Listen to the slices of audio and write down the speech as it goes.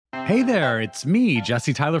Hey there, it's me,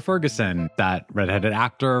 Jesse Tyler Ferguson, that redheaded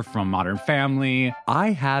actor from Modern Family.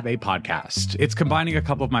 I have a podcast. It's combining a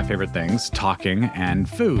couple of my favorite things, talking and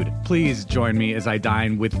food. Please join me as I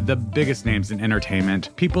dine with the biggest names in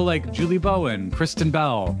entertainment. People like Julie Bowen, Kristen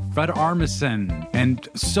Bell, Fred Armisen, and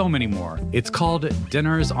so many more. It's called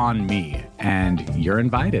Dinners on Me, and you're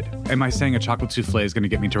invited. Am I saying a chocolate souffle is going to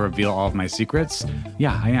get me to reveal all of my secrets?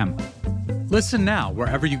 Yeah, I am. Listen now,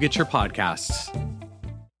 wherever you get your podcasts.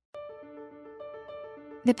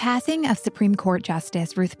 The passing of Supreme Court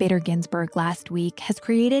Justice Ruth Bader Ginsburg last week has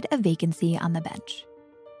created a vacancy on the bench.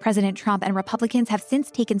 President Trump and Republicans have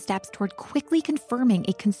since taken steps toward quickly confirming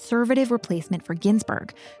a conservative replacement for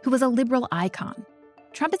Ginsburg, who was a liberal icon.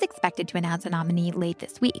 Trump is expected to announce a nominee late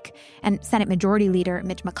this week, and Senate Majority Leader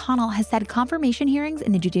Mitch McConnell has said confirmation hearings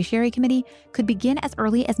in the Judiciary Committee could begin as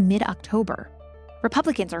early as mid-October.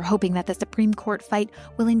 Republicans are hoping that the Supreme Court fight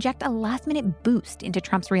will inject a last-minute boost into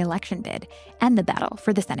Trump's re-election bid and the battle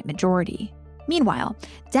for the Senate majority. Meanwhile,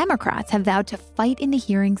 Democrats have vowed to fight in the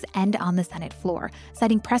hearings and on the Senate floor,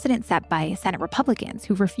 citing precedent set by Senate Republicans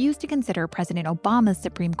who refused to consider President Obama's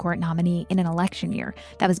Supreme Court nominee in an election year.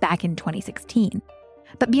 That was back in 2016.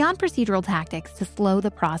 But beyond procedural tactics to slow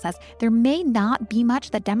the process, there may not be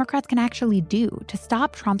much that Democrats can actually do to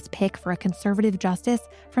stop Trump's pick for a conservative justice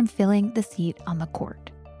from filling the seat on the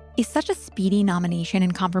court. Is such a speedy nomination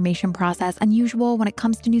and confirmation process unusual when it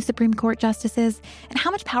comes to new Supreme Court justices? And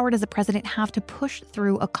how much power does a president have to push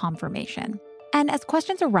through a confirmation? And as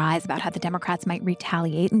questions arise about how the Democrats might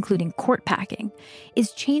retaliate, including court packing,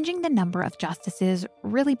 is changing the number of justices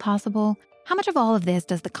really possible? How much of all of this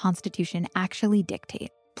does the Constitution actually dictate?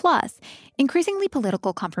 Plus, increasingly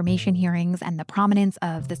political confirmation hearings and the prominence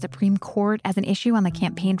of the Supreme Court as an issue on the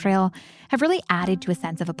campaign trail have really added to a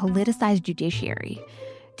sense of a politicized judiciary.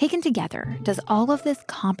 Taken together, does all of this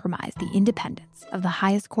compromise the independence of the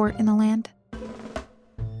highest court in the land?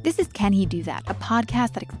 This is Can He Do That, a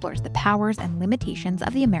podcast that explores the powers and limitations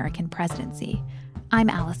of the American presidency. I'm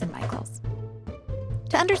Allison Michaels.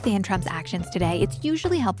 To understand Trump's actions today, it's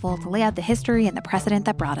usually helpful to lay out the history and the precedent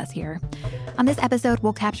that brought us here. On this episode,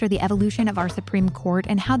 we'll capture the evolution of our Supreme Court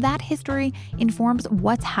and how that history informs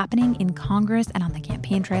what's happening in Congress and on the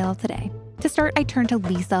campaign trail today. To start, I turn to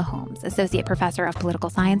Lisa Holmes, Associate Professor of Political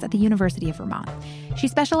Science at the University of Vermont. She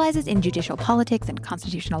specializes in judicial politics and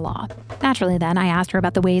constitutional law. Naturally, then, I asked her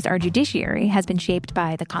about the ways our judiciary has been shaped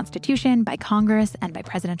by the Constitution, by Congress, and by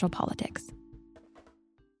presidential politics.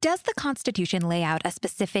 Does the Constitution lay out a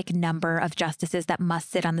specific number of justices that must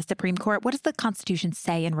sit on the Supreme Court? What does the Constitution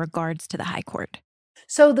say in regards to the High Court?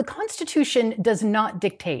 So the Constitution does not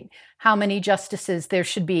dictate how many justices there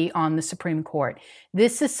should be on the Supreme Court.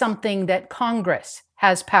 This is something that Congress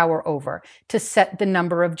has power over, to set the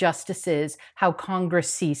number of justices how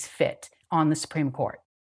Congress sees fit on the Supreme Court.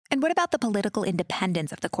 And what about the political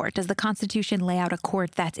independence of the court? Does the Constitution lay out a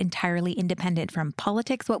court that's entirely independent from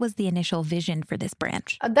politics? What was the initial vision for this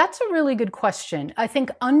branch? That's a really good question. I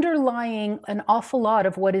think underlying an awful lot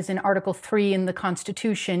of what is in Article 3 in the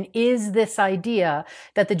Constitution is this idea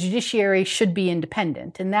that the judiciary should be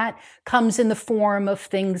independent. And that comes in the form of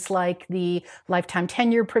things like the lifetime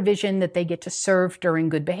tenure provision that they get to serve during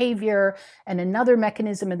good behavior. And another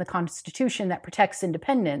mechanism in the Constitution that protects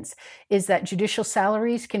independence is that judicial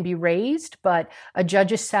salaries can be raised, but a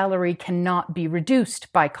judge's salary cannot be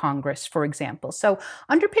reduced by Congress, for example. So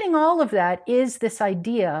underpinning all of that is this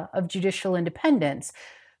idea of judicial independence.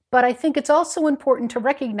 But I think it's also important to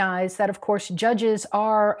recognize that, of course, judges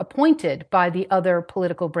are appointed by the other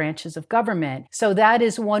political branches of government. So that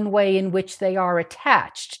is one way in which they are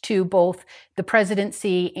attached to both the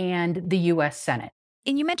presidency and the U.S. Senate.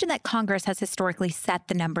 And you mentioned that Congress has historically set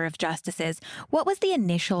the number of justices. What was the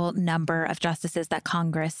initial number of justices that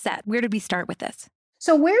Congress set? Where did we start with this?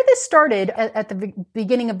 So where this started at the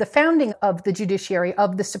beginning of the founding of the judiciary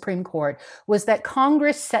of the Supreme Court was that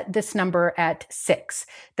Congress set this number at 6,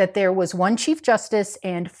 that there was 1 Chief Justice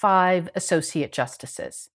and 5 Associate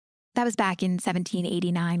Justices. That was back in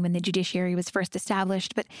 1789 when the judiciary was first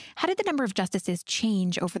established. But how did the number of justices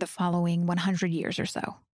change over the following 100 years or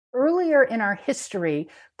so? Earlier in our history,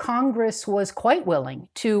 Congress was quite willing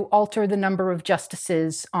to alter the number of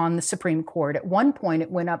justices on the Supreme Court. At one point,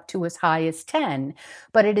 it went up to as high as 10,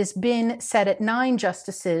 but it has been set at 9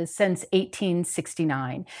 justices since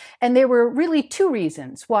 1869. And there were really 2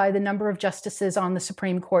 reasons why the number of justices on the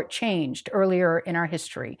Supreme Court changed earlier in our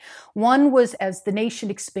history. One was as the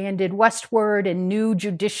nation expanded westward and new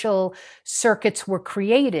judicial circuits were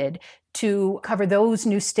created, to cover those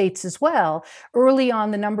new states as well. Early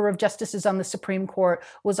on, the number of justices on the Supreme Court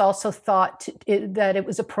was was also thought that it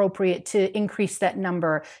was appropriate to increase that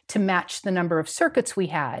number to match the number of circuits we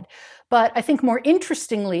had. But I think more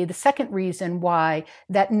interestingly, the second reason why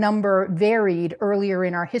that number varied earlier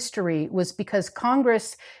in our history was because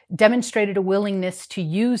Congress demonstrated a willingness to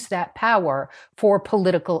use that power for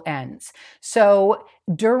political ends. So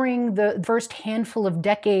during the first handful of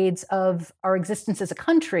decades of our existence as a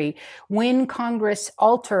country, when Congress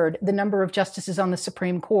altered the number of justices on the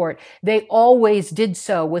Supreme Court, they always did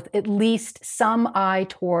so with at least some eye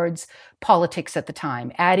towards politics at the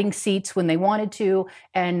time, adding seats when they wanted to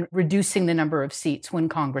and reducing the number of seats when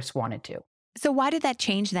Congress wanted to. So why did that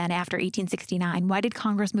change then after 1869? Why did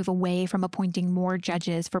Congress move away from appointing more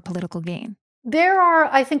judges for political gain? There are,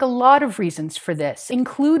 I think, a lot of reasons for this,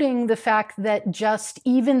 including the fact that just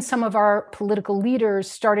even some of our political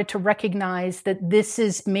leaders started to recognize that this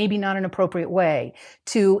is maybe not an appropriate way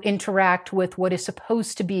to interact with what is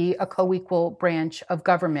supposed to be a co-equal branch of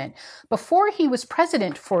government. Before he was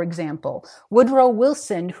president, for example, Woodrow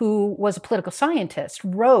Wilson, who was a political scientist,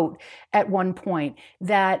 wrote at one point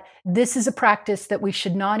that this is a practice that we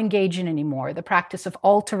should not engage in anymore, the practice of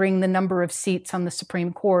altering the number of seats on the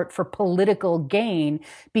Supreme Court for political gain,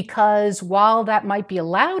 because while that might be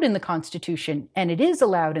allowed in the Constitution, and it is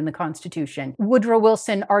allowed in the Constitution, Woodrow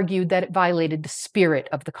Wilson argued that it violated the spirit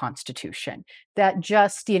of the Constitution. That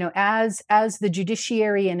just, as the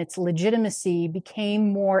judiciary and its legitimacy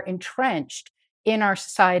became more entrenched in our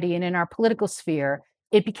society and in our political sphere,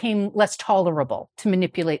 it became less tolerable to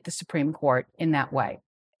manipulate the Supreme Court in that way.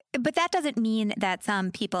 But that doesn't mean that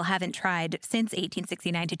some people haven't tried since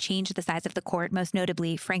 1869 to change the size of the court, most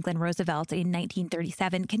notably Franklin Roosevelt in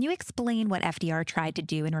 1937. Can you explain what FDR tried to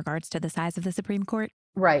do in regards to the size of the Supreme Court?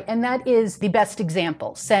 Right. And that is the best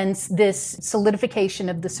example, since this solidification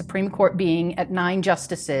of the Supreme Court being at 9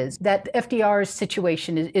 justices, that FDR's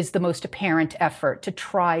situation is the most apparent effort to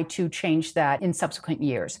try to change that in subsequent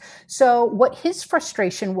years. So what his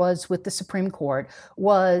frustration was with the Supreme Court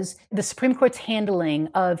was the Supreme Court's handling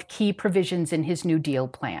of key provisions in his New Deal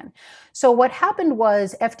plan. So what happened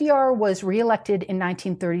was FDR was reelected in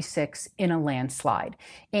 1936 in a landslide,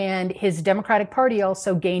 and his Democratic Party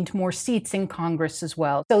also gained more seats in Congress as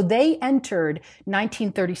well. So they entered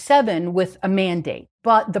 1937 with a mandate.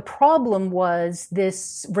 But the problem was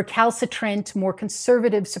this recalcitrant, more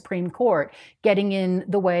conservative Supreme Court getting in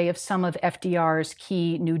the way of some of FDR's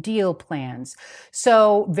key New Deal plans.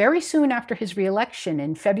 So very soon after his reelection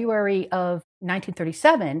in February of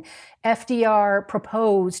 1937, FDR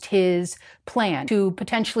proposed his plan to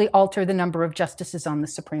potentially alter the number of justices on the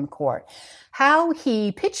Supreme Court. How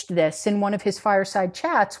he pitched this in one of his fireside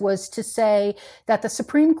chats was to say that the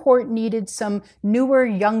Supreme Court needed some newer,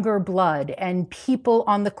 younger blood and people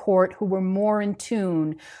on the court who were more in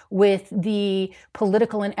tune with the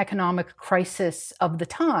political and economic crisis of the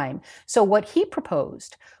time. So what he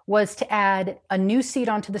proposed was to add a new seat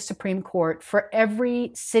onto the Supreme Court for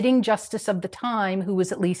every sitting justice of the time who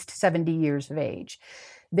was at least 70 years of age.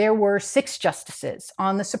 There were 6 justices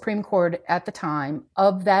on the Supreme Court at the time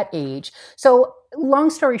of that age. So long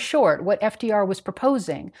story short, what FDR was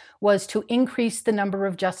proposing was to increase the number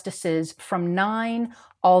of justices from 9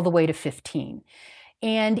 all the way to 15.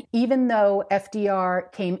 And even though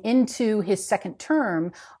FDR came into his second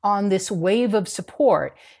term on this wave of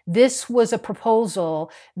support, this was a proposal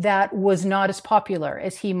that was not as popular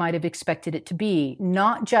as he might have expected it to be,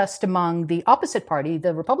 not just among the opposite party,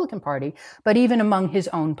 the Republican Party, but even among his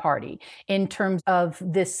own party, in terms of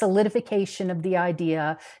this solidification of the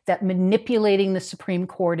idea that manipulating the Supreme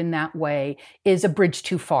Court in that way is a bridge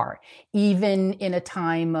too far, even in a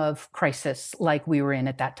time of crisis like we were in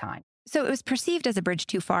at that time. So it was perceived as a bridge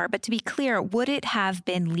too far, but to be clear, would it have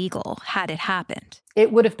been legal had it happened?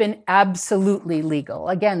 It would have been absolutely legal.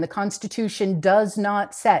 Again, the Constitution does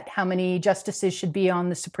not set how many justices should be on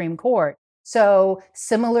the Supreme Court. So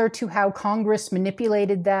similar to how Congress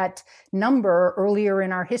manipulated that number earlier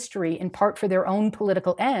in our history, in part for their own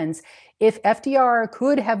political ends, if FDR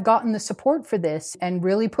could have gotten the support for this and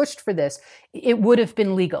really pushed for this, it would have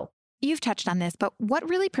been legal. You've touched on this, but what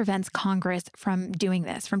really prevents Congress from doing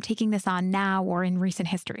this, from taking this on now or in recent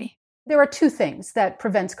history? There are 2 things that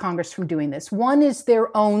prevents Congress from doing this. One is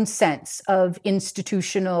their own sense of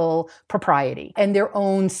institutional propriety and their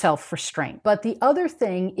own self-restraint. But the other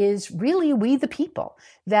thing is really we the people,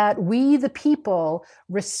 that we the people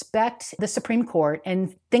respect the Supreme Court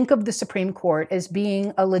and think of the Supreme Court as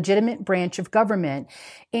being a legitimate branch of government.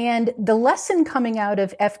 And the lesson coming out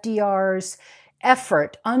of FDR's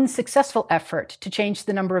unsuccessful effort to change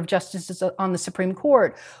the number of justices on the Supreme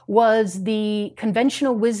Court was the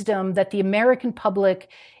conventional wisdom that the American public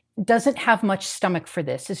doesn't have much stomach for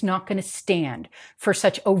this, is not going to stand for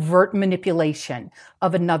such overt manipulation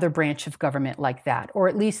of another branch of government like that. Or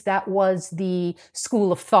at least that was the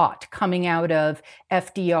school of thought coming out of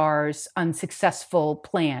FDR's unsuccessful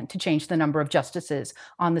plan to change the number of justices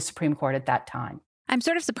on the Supreme Court at that time. I'm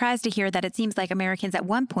sort of surprised to hear that it seems like Americans at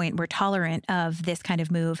one point were tolerant of this kind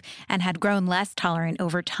of move and had grown less tolerant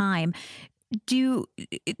over time. Does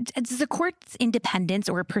the court's independence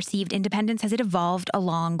or perceived independence, has it evolved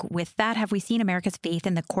along with that? Have we seen America's faith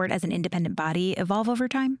in the court as an independent body evolve over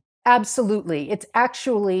time? Absolutely. It's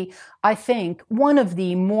actually, I think, one of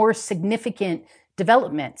the more significant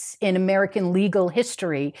developments in American legal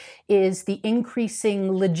history is the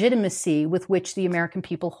increasing legitimacy with which the American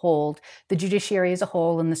people hold the judiciary as a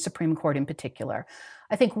whole and the Supreme Court in particular.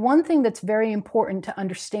 I think one thing that's very important to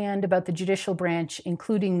understand about the judicial branch,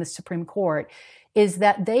 including the Supreme Court, is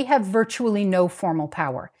that they have virtually no formal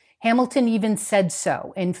power. Hamilton even said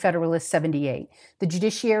so in Federalist 78. The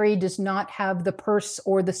judiciary does not have the purse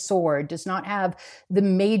or the sword, does not have the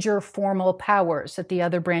major formal powers that the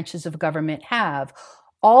other branches of government have.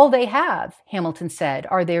 All they have, Hamilton said,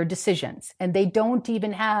 are their decisions, and they don't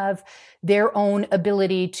even have their own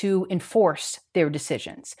ability to enforce their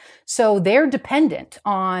decisions. So they're dependent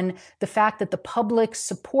on the fact that the public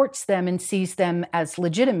supports them and sees them as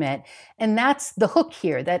legitimate. And that's the hook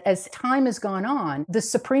here, that as time has gone on, the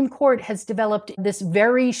Supreme Court has developed this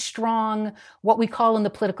very strong, what we call in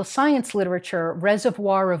the political science literature,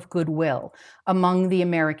 reservoir of goodwill among the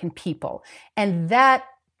American people. And that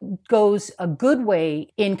goes a good way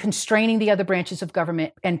in constraining the other branches of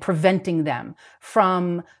government and preventing them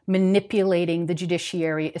from manipulating the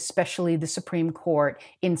judiciary, especially the Supreme Court,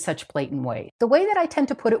 in such blatant ways. The way that I tend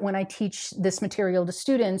to put it when I teach this material to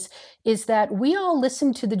students is that we all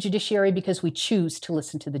listen to the judiciary because we choose to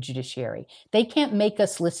listen to the judiciary. They can't make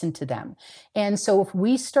us listen to them. And so if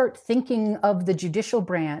we start thinking of the judicial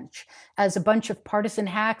branch as a bunch of partisan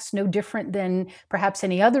hacks, no different than perhaps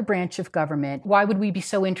any other branch of government, why would we be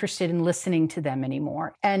so interested in listening to them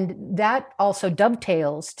anymore? And that also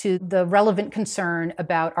dovetails to the relevant concern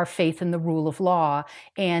about our faith in the rule of law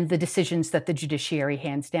and the decisions that the judiciary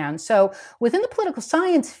hands down. So within the political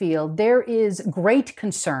science field, there is great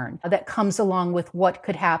concern that comes along with what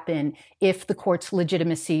could happen if the court's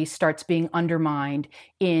legitimacy starts being undermined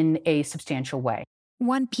in a substantial way.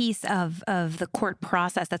 One piece of the court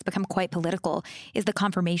process that's become quite political is the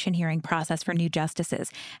confirmation hearing process for new justices.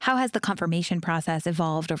 How has the confirmation process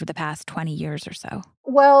evolved over the past 20 years or so?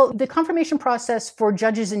 Well, the confirmation process for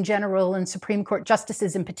judges in general and Supreme Court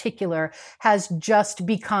justices in particular has just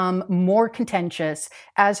become more contentious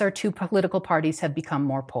as our two political parties have become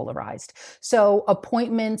more polarized. So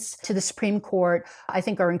appointments to the Supreme Court, I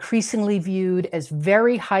think, are increasingly viewed as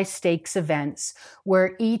very high stakes events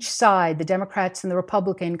where each side, the Democrats and the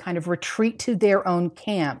Republican, kind of retreat to their own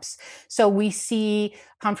camps. So we see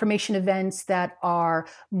confirmation events that are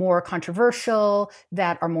more controversial,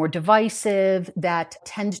 that are more divisive, that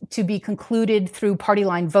tend to be concluded through party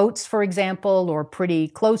line votes, for example, or pretty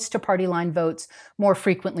close to party line votes more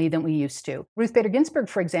frequently than we used to. Ruth Bader Ginsburg,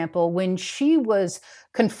 for example, when she was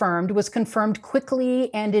confirmed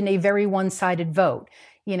quickly and in a very one-sided vote.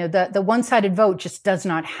 You know, the one-sided vote just does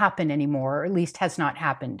not happen anymore, or at least has not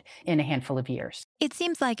happened in a handful of years. It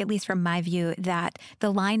seems like, at least from my view, that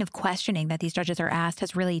the line of questioning that these judges are asked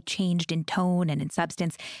has really changed in tone and in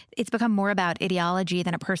substance. It's become more about ideology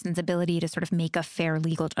than a person's ability to sort of make a fair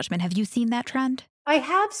legal judgment. Have you seen that trend? I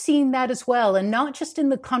have seen that as well, and not just in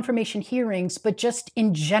the confirmation hearings, but just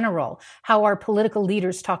in general, how our political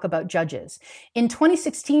leaders talk about judges. In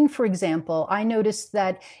 2016, for example, I noticed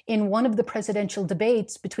that in one of the presidential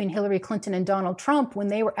debates between Hillary Clinton and Donald Trump, when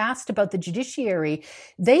they were asked about the judiciary,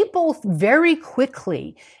 they both very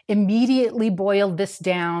quickly immediately boiled this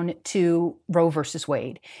down to Roe versus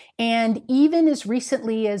Wade. And even as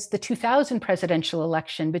recently as the 2000 presidential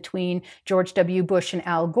election between George W. Bush and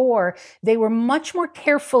Al Gore, they were much more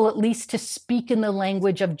careful, at least, to speak in the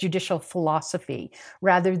language of judicial philosophy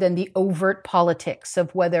rather than the overt politics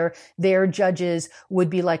of whether their judges would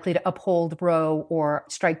be likely to uphold Roe or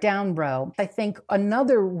strike down Roe. I think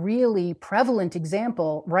another really prevalent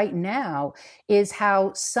example right now is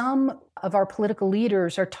how some of our political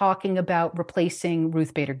leaders are talking about replacing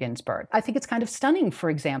Ruth Bader Ginsburg. I think it's kind of stunning,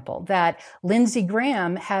 for example, that Lindsey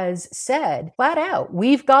Graham has said flat out,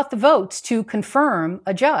 we've got the votes to confirm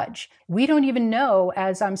a judge. We don't even know,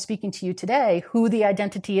 as I'm speaking to you today, who the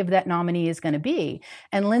identity of that nominee is going to be.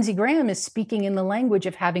 And Lindsey Graham is speaking in the language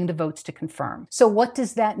of having the votes to confirm. So what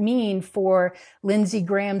does that mean for Lindsey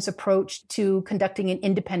Graham's approach to conducting an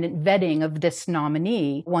independent vetting of this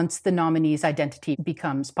nominee once the nominee's identity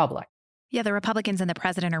becomes public? Yeah, the Republicans and the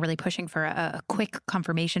president are really pushing for a quick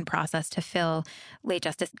confirmation process to fill late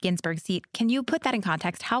Justice Ginsburg's seat. Can you put that in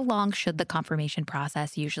context? How long should the confirmation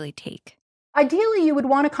process usually take? Ideally, you would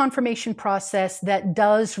want a confirmation process that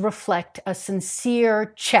does reflect a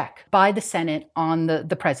sincere check by the Senate on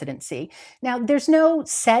the presidency. Now, there's no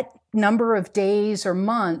set number of days or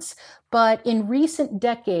months, but in recent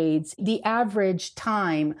decades, the average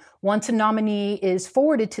time once a nominee is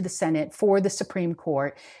forwarded to the Senate for the Supreme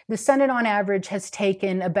Court, the Senate on average has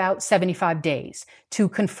taken about 75 days to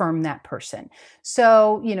confirm that person.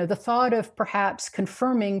 So, the thought of perhaps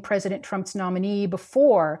confirming President Trump's nominee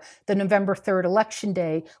before the November 3rd election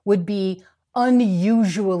day would be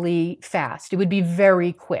unusually fast. It would be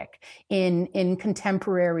very quick in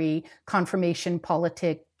contemporary confirmation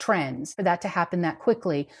politic trends for that to happen that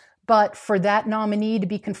quickly. But for that nominee to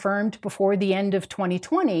be confirmed before the end of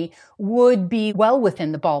 2020 would be well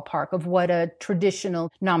within the ballpark of what a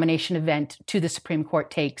traditional nomination event to the Supreme Court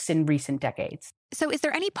takes in recent decades. So is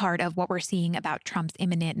there any part of what we're seeing about Trump's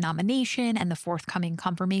imminent nomination and the forthcoming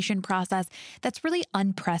confirmation process that's really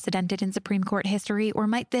unprecedented in Supreme Court history? Or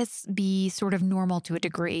might this be sort of normal to a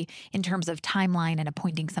degree in terms of timeline and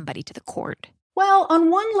appointing somebody to the court? Well, on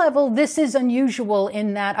one level, this is unusual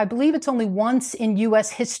in that I believe it's only once in U.S.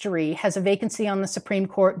 history has a vacancy on the Supreme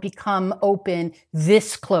Court become open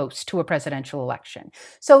this close to a presidential election.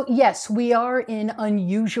 So yes, we are in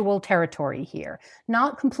unusual territory here,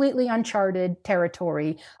 not completely uncharted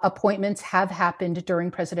territory. Appointments have happened during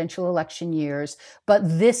presidential election years, but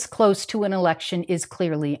this close to an election is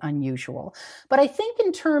clearly unusual. But I think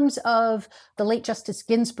in terms of the late Justice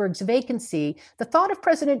Ginsburg's vacancy, the thought of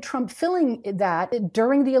President Trump filling that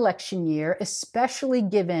during the election year, especially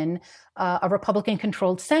given a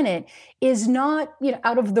Republican-controlled Senate, is not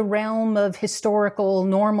out of the realm of historical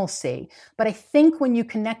normalcy. But I think when you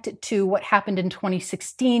connect it to what happened in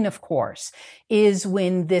 2016, of course, is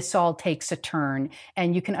when this all takes a turn.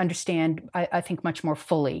 And you can understand, I think, much more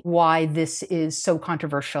fully why this is so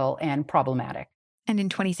controversial and problematic. And in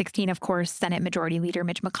 2016, of course, Senate Majority Leader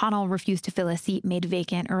Mitch McConnell refused to fill a seat made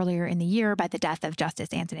vacant earlier in the year by the death of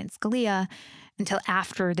Justice Antonin Scalia until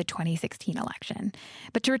after the 2016 election.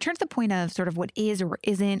 But to return to the point of sort of what is or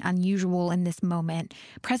isn't unusual in this moment,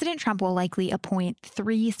 President Trump will likely appoint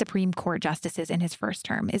 3 Supreme Court justices in his first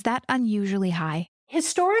term. Is that unusually high?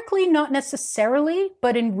 Historically, not necessarily,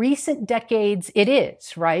 but in recent decades, it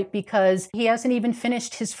is, right? Because he hasn't even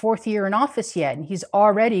finished his 4th year in office yet, and he's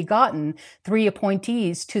already gotten 3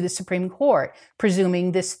 appointees to the Supreme Court,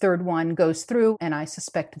 presuming this third one goes through, and I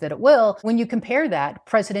suspect that it will. When you compare that,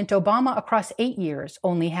 President Obama across 8 years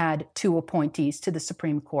only had 2 appointees to the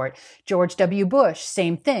Supreme Court. George W. Bush,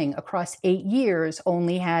 same thing, across 8 years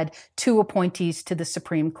only had 2 appointees to the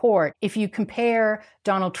Supreme Court. If you compare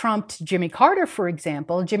Donald Trump to Jimmy Carter, for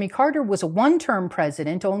example, Jimmy Carter was a one-term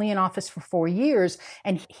president, only in office for 4 years,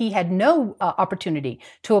 and he had no opportunity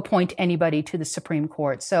to appoint anybody to the Supreme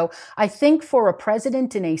Court. So I think for a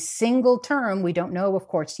president in a single term, we don't know, of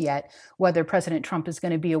course, yet whether President Trump is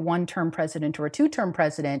going to be a one-term president or a 2-term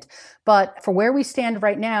president. But for where we stand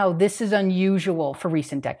right now, this is unusual for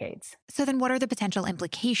recent decades. So then what are the potential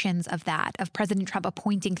implications of that, of President Trump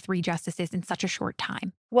appointing 3 justices in such a short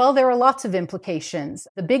time? Well, there are lots of implications.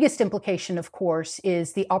 The biggest implication, of course,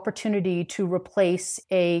 is the opportunity to replace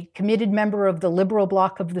a committed member of the liberal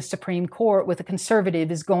bloc of the Supreme Court with a conservative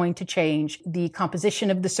is going to change the composition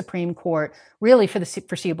of the Supreme Court really for the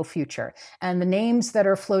foreseeable future. And the names that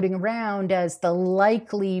are floating around as the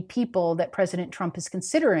likely people that President Trump is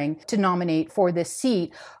considering to nominate for this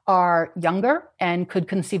seat are younger and could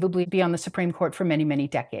conceivably be on the Supreme Court for many, many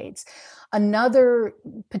decades. Another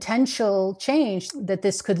potential change that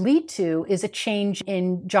this could lead to is a change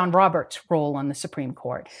in John Roberts' role on the Supreme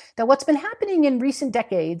Court. Now, what's been happening in recent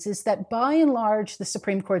decades is that by and large, the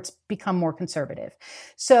Supreme Court's become more conservative.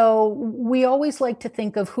 So we always like to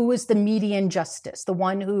think of who is the median justice, the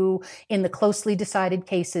one who, in the closely decided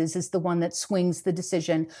cases, is the one that swings the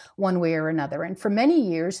decision one way or another. And for many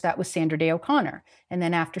years, that was Sandra Day O'Connor. And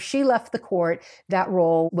then after she left the court, that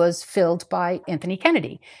role was filled by Anthony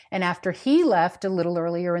Kennedy. And after he left a little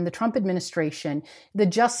earlier in the Trump administration, the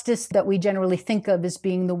justice that we generally think of as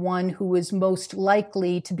being the one who is most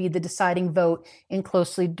likely to be the deciding vote in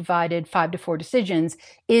closely divided 5-4 decisions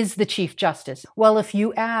is the Chief Justice. Well, if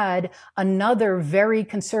you add another very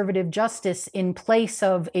conservative justice in place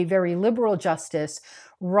of a very liberal justice,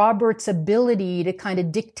 Roberts' ability to kind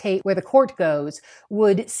of dictate where the court goes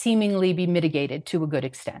would seemingly be mitigated to a good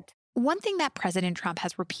extent. One thing that President Trump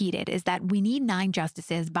has repeated is that we need 9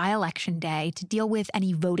 justices by Election Day to deal with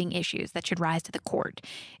any voting issues that should rise to the court.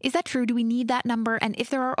 Is that true? Do we need that number? And if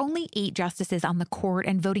there are only 8 justices on the court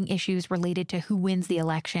and voting issues related to who wins the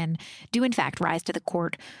election do in fact rise to the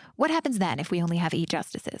court, what happens then if we only have 8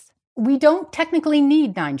 justices? We don't technically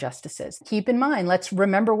need 9 justices. Keep in mind, let's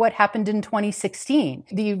remember what happened in 2016.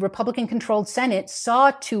 The Republican-controlled Senate saw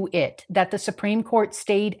to it that the Supreme Court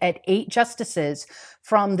stayed at 8 justices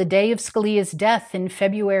from the day of Scalia's death in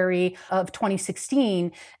February of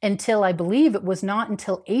 2016 until, I believe it was not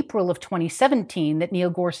until April of 2017 that Neil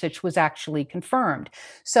Gorsuch was actually confirmed.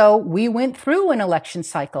 So we went through an election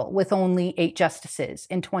cycle with only 8 justices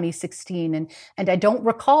in 2016. And I don't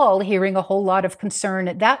recall hearing a whole lot of concern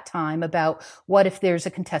at that time about what if there's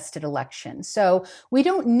a contested election. So we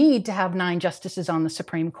don't need to have 9 justices on the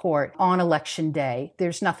Supreme Court on Election Day.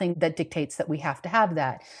 There's nothing that dictates that we have to have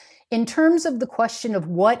that. In terms of the question of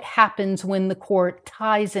what happens when the court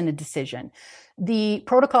ties in a decision, the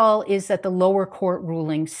protocol is that the lower court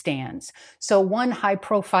ruling stands. So one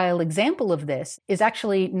high-profile example of this is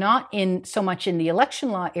actually not in so much in the election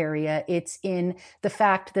law area. It's in the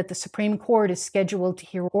fact that the Supreme Court is scheduled to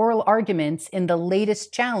hear oral arguments in the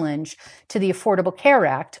latest challenge to the Affordable Care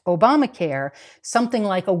Act, Obamacare, something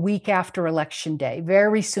like a week after Election Day,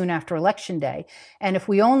 very soon after Election Day. And if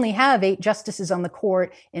we only have 8 justices on the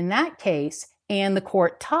court in that case, and the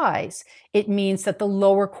court ties, it means that the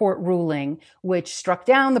lower court ruling, which struck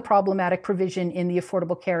down the problematic provision in the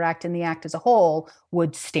Affordable Care Act and the Act as a whole,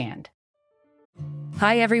 would stand.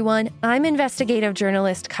 Hi, everyone. I'm investigative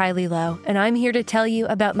journalist Kylie Lowe, and I'm here to tell you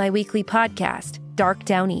about my weekly podcast, Dark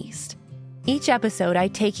Down East. Each episode, I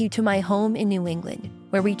take you to my home in New England,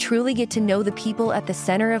 where we truly get to know the people at the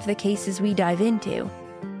center of the cases we dive into.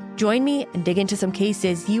 Join me and dig into some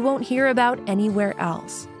cases you won't hear about anywhere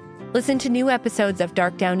else. Listen to new episodes of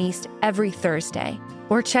Dark Down East every Thursday,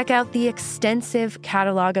 or check out the extensive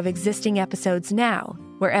catalog of existing episodes now,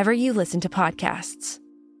 wherever you listen to podcasts.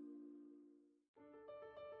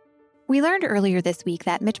 We learned earlier this week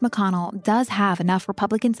that Mitch McConnell does have enough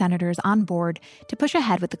Republican senators on board to push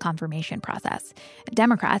ahead with the confirmation process.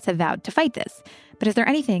 Democrats have vowed to fight this, but is there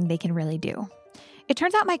anything they can really do? It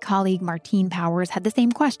turns out my colleague Martine Powers had the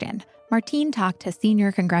same question. Martine talked to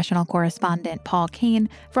senior congressional correspondent Paul Kane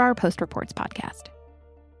for our Post Reports podcast.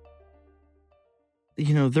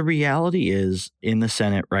 You know, the reality is in the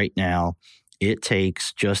Senate right now, it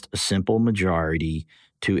takes just a simple majority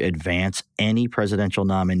to advance any presidential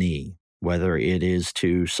nominee, whether it is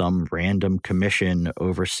to some random commission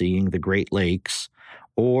overseeing the Great Lakes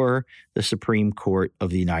or the Supreme Court of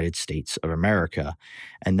the United States of America.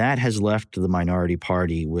 And that has left the minority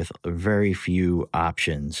party with very few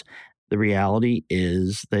options. The reality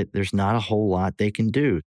is that there's not a whole lot they can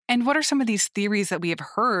do. And what are some of these theories that we have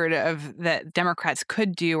heard of that Democrats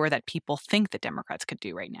could do or that people think that Democrats could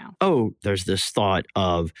do right now? Oh, there's this thought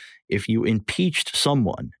of if you impeached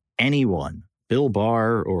someone, anyone, Bill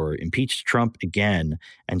Barr, or impeached Trump again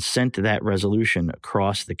and sent that resolution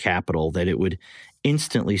across the Capitol, that it would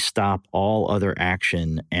instantly stop all other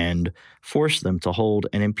action and force them to hold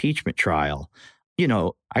an impeachment trial. You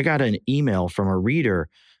know, I got an email from a reader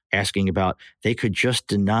asking about they could just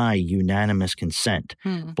deny unanimous consent.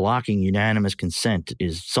 Blocking unanimous consent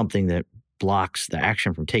is something that blocks the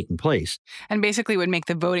action from taking place. And basically would make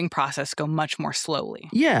the voting process go much more slowly.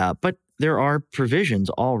 Yeah, but there are provisions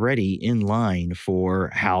already in line for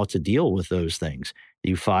how to deal with those things.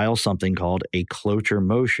 You file something called a cloture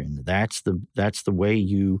motion. That's the way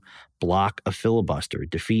you block a filibuster,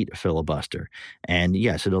 defeat a filibuster. And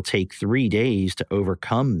yes, it'll take 3 days to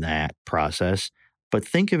overcome that process. But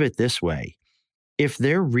think of it this way. If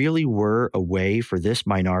there really were a way for this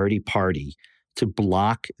minority party to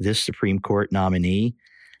block this Supreme Court nominee,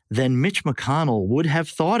 then Mitch McConnell would have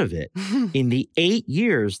thought of it in the 8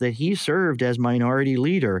 years that he served as minority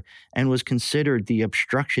leader and was considered the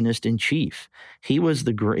obstructionist in chief. He was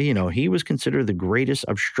he was considered the greatest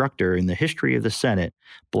obstructor in the history of the Senate,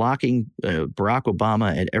 blocking Barack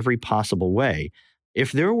Obama at every possible way.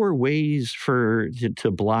 If there were ways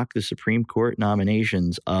to block the Supreme Court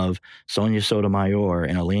nominations of Sonia Sotomayor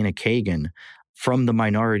and Elena Kagan from the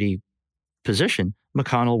minority position,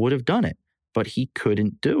 McConnell would have done it, but he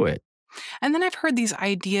couldn't do it. And then I've heard these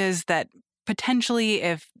ideas that potentially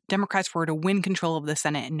if Democrats were to win control of the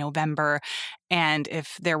Senate in November, and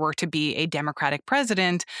if there were to be a Democratic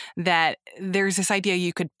president, that there's this idea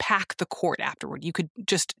you could pack the court afterward. You could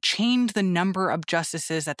just change the number of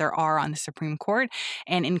justices that there are on the Supreme Court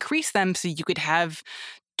and increase them so you could have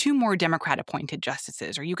 2 more Democrat-appointed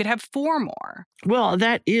justices, or you could have 4 more. Well,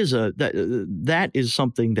 that is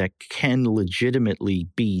something that can legitimately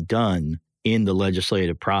be done in the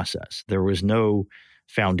legislative process. There was no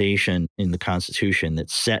foundation in the Constitution that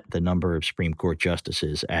set the number of Supreme Court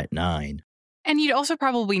justices at 9. And you'd also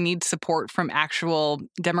probably need support from actual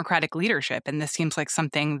Democratic leadership. And this seems like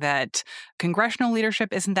something that congressional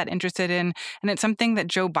leadership isn't that interested in. And it's something that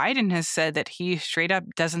Joe Biden has said that he straight up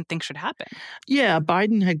doesn't think should happen. Yeah,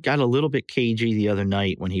 Biden had got a little bit cagey the other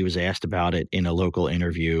night when he was asked about it in a local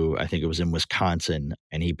interview. I think it was in Wisconsin.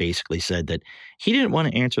 And he basically said that he didn't want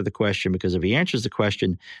to answer the question because if he answers the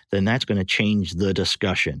question, then that's going to change the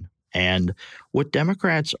discussion. And what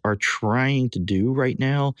Democrats are trying to do right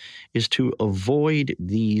now is to avoid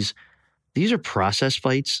these are process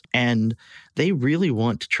fights, and they really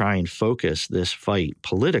want to try and focus this fight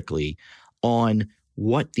politically on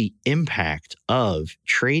what the impact of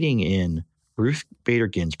trading in Ruth Bader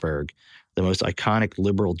Ginsburg, the most iconic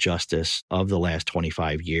liberal justice of the last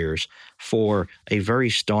 25 years, for a very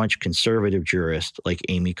staunch conservative jurist like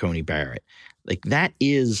Amy Coney Barrett. Like, that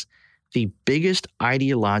is the biggest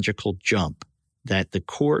ideological jump that the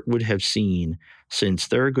court would have seen since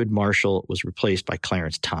Thurgood Marshall was replaced by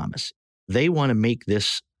Clarence Thomas. They want to make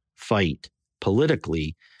this fight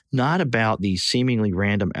politically not about these seemingly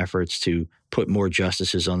random efforts to put more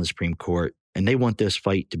justices on the Supreme Court, and they want this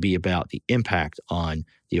fight to be about the impact on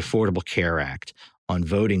the Affordable Care Act, on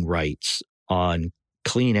voting rights, on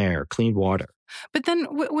clean air, clean water. But then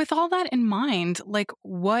with all that in mind, like,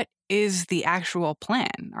 what is the actual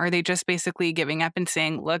plan? Are they just basically giving up and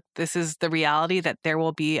saying, look, this is the reality that there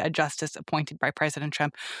will be a justice appointed by President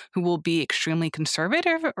Trump who will be extremely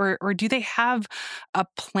conservative? Or do they have a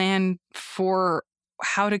plan for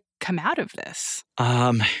how to come out of this?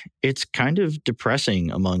 It's kind of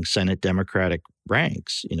depressing among Senate Democratic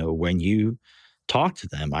ranks. You know, when you talk to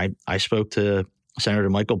them, I spoke to Senator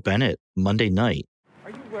Michael Bennet Monday night.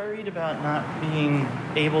 Are you worried about not being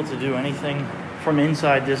able to do anything from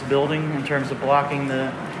inside this building in terms of blocking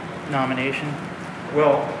the nomination?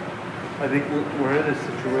 Well, I think we're in a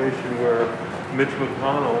situation where Mitch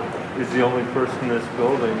McConnell is the only person in this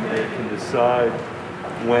building that can decide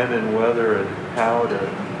when and whether and how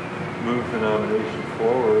to move the nomination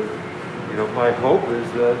forward. You know, my hope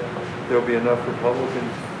is that there'll be enough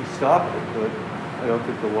Republicans to stop it, but I don't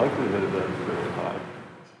think the likelihood of that is very high.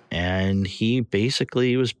 And he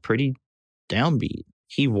basically was pretty downbeat.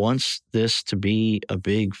 He wants this to be a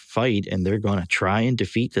big fight, and they're going to try and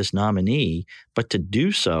defeat this nominee. But to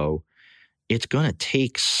do so, it's going to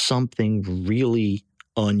take something really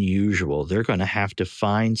unusual. They're going to have to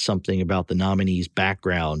find something about the nominee's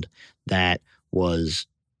background that was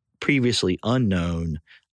previously unknown.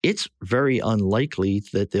 It's very unlikely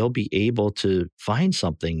that they'll be able to find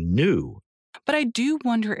something new. But I do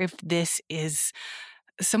wonder if this is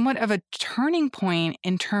somewhat of a turning point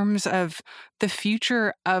in terms of the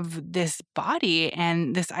future of this body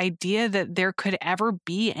and this idea that there could ever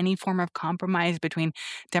be any form of compromise between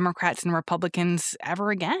Democrats and Republicans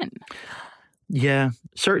ever again. Yeah,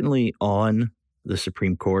 certainly on the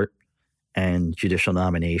Supreme Court and judicial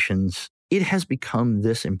nominations, it has become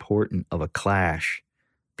this important of a clash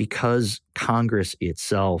because Congress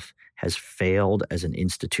itself has failed as an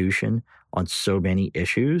institution on so many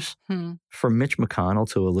issues. From Mitch McConnell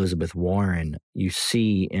to Elizabeth Warren, you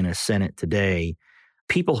see in a Senate today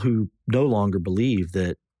people who no longer believe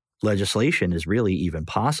that legislation is really even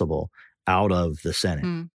possible out of the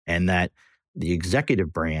Senate, and that the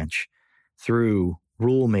executive branch, through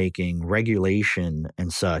rulemaking, regulation,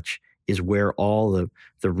 and such, is where all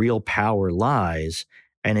the real power lies.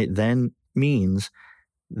 And it then means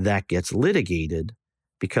that gets litigated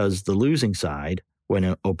because the losing side,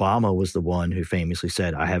 when Obama was the one who famously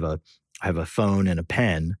said, I have a phone and a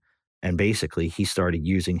pen, and basically he started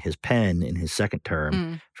using his pen in his second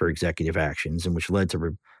term for executive actions, and which led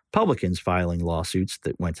to Republicans filing lawsuits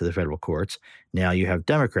that went to the federal courts. Now you have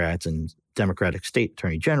Democrats and Democratic state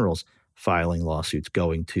attorney generals filing lawsuits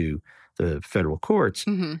going to the federal courts,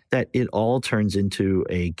 that it all turns into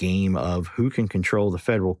a game of who can control the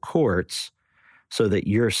federal courts so that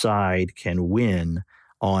your side can win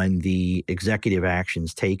on the executive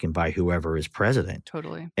actions taken by whoever is president.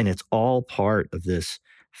 Totally. And it's all part of this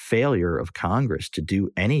failure of Congress to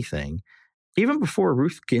do anything. Even before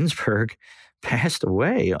Ruth Ginsburg passed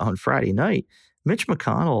away on Friday night, Mitch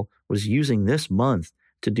McConnell was using this month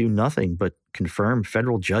to do nothing but confirm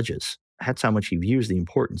federal judges. That's how much he views the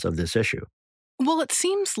importance of this issue. Well, it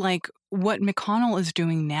seems like what McConnell is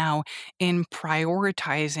doing now in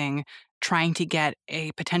prioritizing trying to get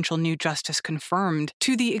a potential new justice confirmed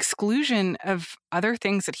to the exclusion of other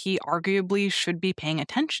things that he arguably should be paying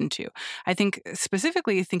attention to. I think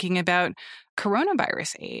specifically thinking about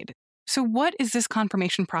coronavirus aid. So what is this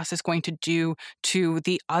confirmation process going to do to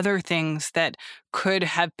the other things that could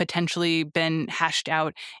have potentially been hashed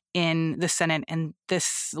out in the Senate in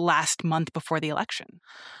this last month before the election?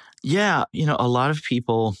 Yeah, a lot of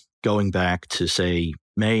people going back to, say,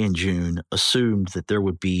 May and June assumed that there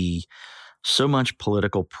would be so much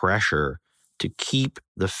political pressure to keep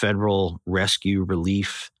the federal rescue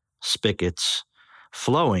relief spigots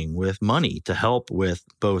flowing with money to help with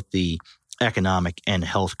both the economic and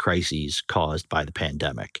health crises caused by the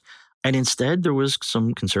pandemic. And instead, there was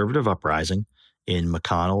some conservative uprising in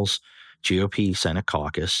McConnell's GOP Senate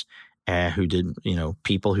caucus,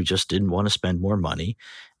 people who just didn't want to spend more money.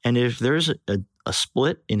 And if there's a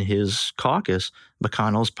split in his caucus,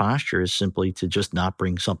 McConnell's posture is simply to just not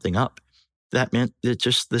bring something up. That meant that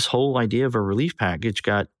just this whole idea of a relief package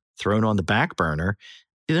got thrown on the back burner.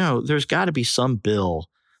 There's got to be some bill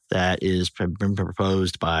that is been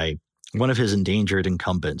proposed by one of his endangered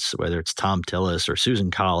incumbents, whether it's Thom Tillis or Susan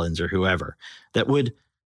Collins or whoever, that would,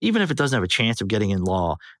 even if it doesn't have a chance of getting in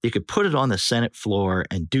law, they could put it on the Senate floor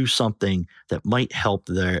and do something that might help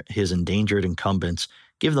his endangered incumbents,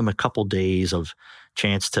 give them a couple days of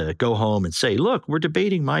chance to go home and say, look, we're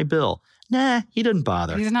debating my bill. Nah, he didn't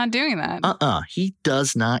bother. He's not doing that. He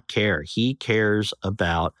does not care. He cares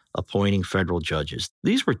about appointing federal judges.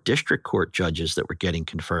 These were district court judges that were getting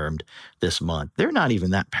confirmed this month. They're not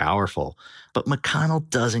even that powerful. But McConnell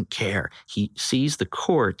doesn't care. He sees the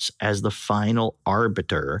courts as the final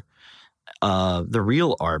arbiter, the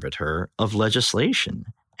real arbiter of legislation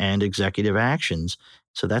and executive actions.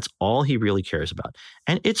 So that's all he really cares about.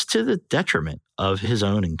 And it's to the detriment of his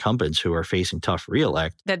own incumbents who are facing tough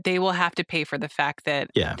reelect. That they will have to pay for the fact that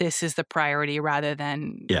this is the priority rather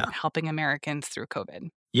than helping Americans through COVID.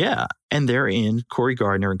 Yeah. And they're in Cory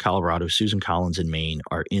Gardner in Colorado, Susan Collins in Maine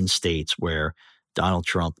are in states where Donald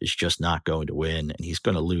Trump is just not going to win and he's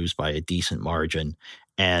going to lose by a decent margin.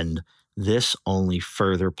 And this only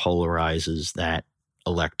further polarizes that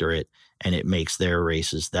electorate and it makes their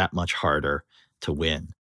races that much harder to win.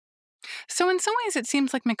 So in some ways, it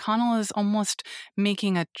seems like McConnell is almost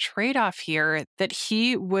making a trade-off here that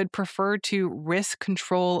he would prefer to risk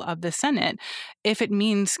control of the Senate if it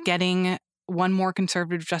means getting one more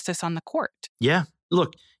conservative justice on the court. Yeah.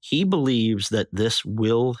 Look, he believes that this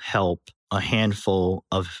will help a handful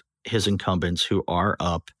of his incumbents who are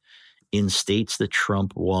up in states that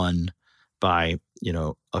Trump won by,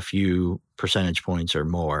 a few percentage points or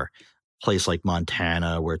more. A place like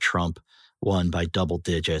Montana, where Trump won by double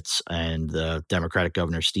digits, and the Democratic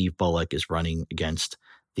governor, Steve Bullock, is running against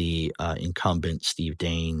the incumbent, Steve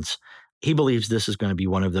Daines. He believes this is going to be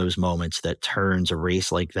one of those moments that turns a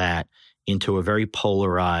race like that into a very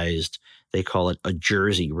polarized, they call it a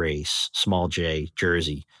jersey race, small j,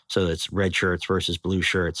 jersey. So it's red shirts versus blue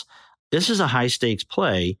shirts. This is a high-stakes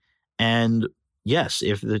play, and yes,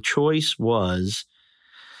 if the choice was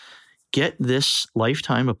get this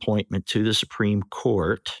lifetime appointment to the Supreme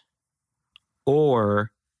Court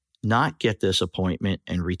or not get this appointment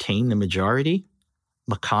and retain the majority,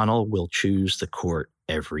 McConnell will choose the court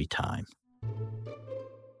every time.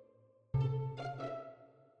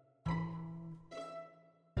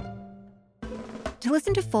 To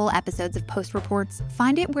listen to full episodes of Post Reports,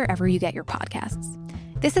 find it wherever you get your podcasts.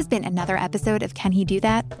 This has been another episode of Can He Do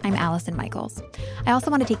That? I'm Allison Michaels. I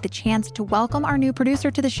also want to take the chance to welcome our new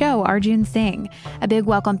producer to the show, Arjun Singh. A big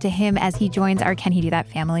welcome to him as he joins our Can He Do That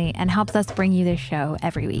family and helps us bring you this show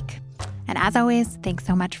every week. And as always, thanks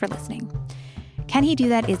so much for listening. Can He Do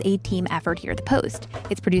That is a team effort here at The Post.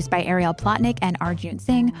 It's produced by Ariel Plotnick and Arjun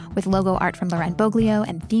Singh, with logo art from Loren Boglio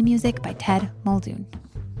and theme music by Ted Muldoon.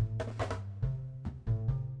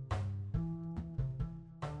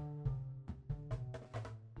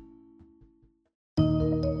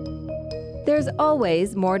 There's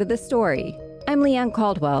always more to the story. I'm Leanne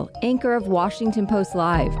Caldwell, anchor of Washington Post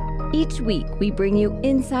Live. Each week, we bring you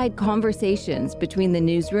inside conversations between the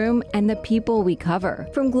newsroom and the people we cover.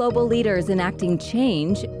 From global leaders enacting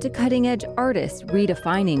change to cutting-edge artists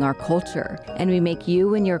redefining our culture. And we make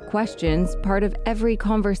you and your questions part of every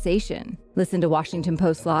conversation. Listen to Washington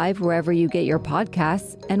Post Live wherever you get your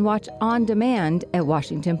podcasts and watch on demand at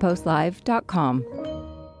WashingtonPostLive.com.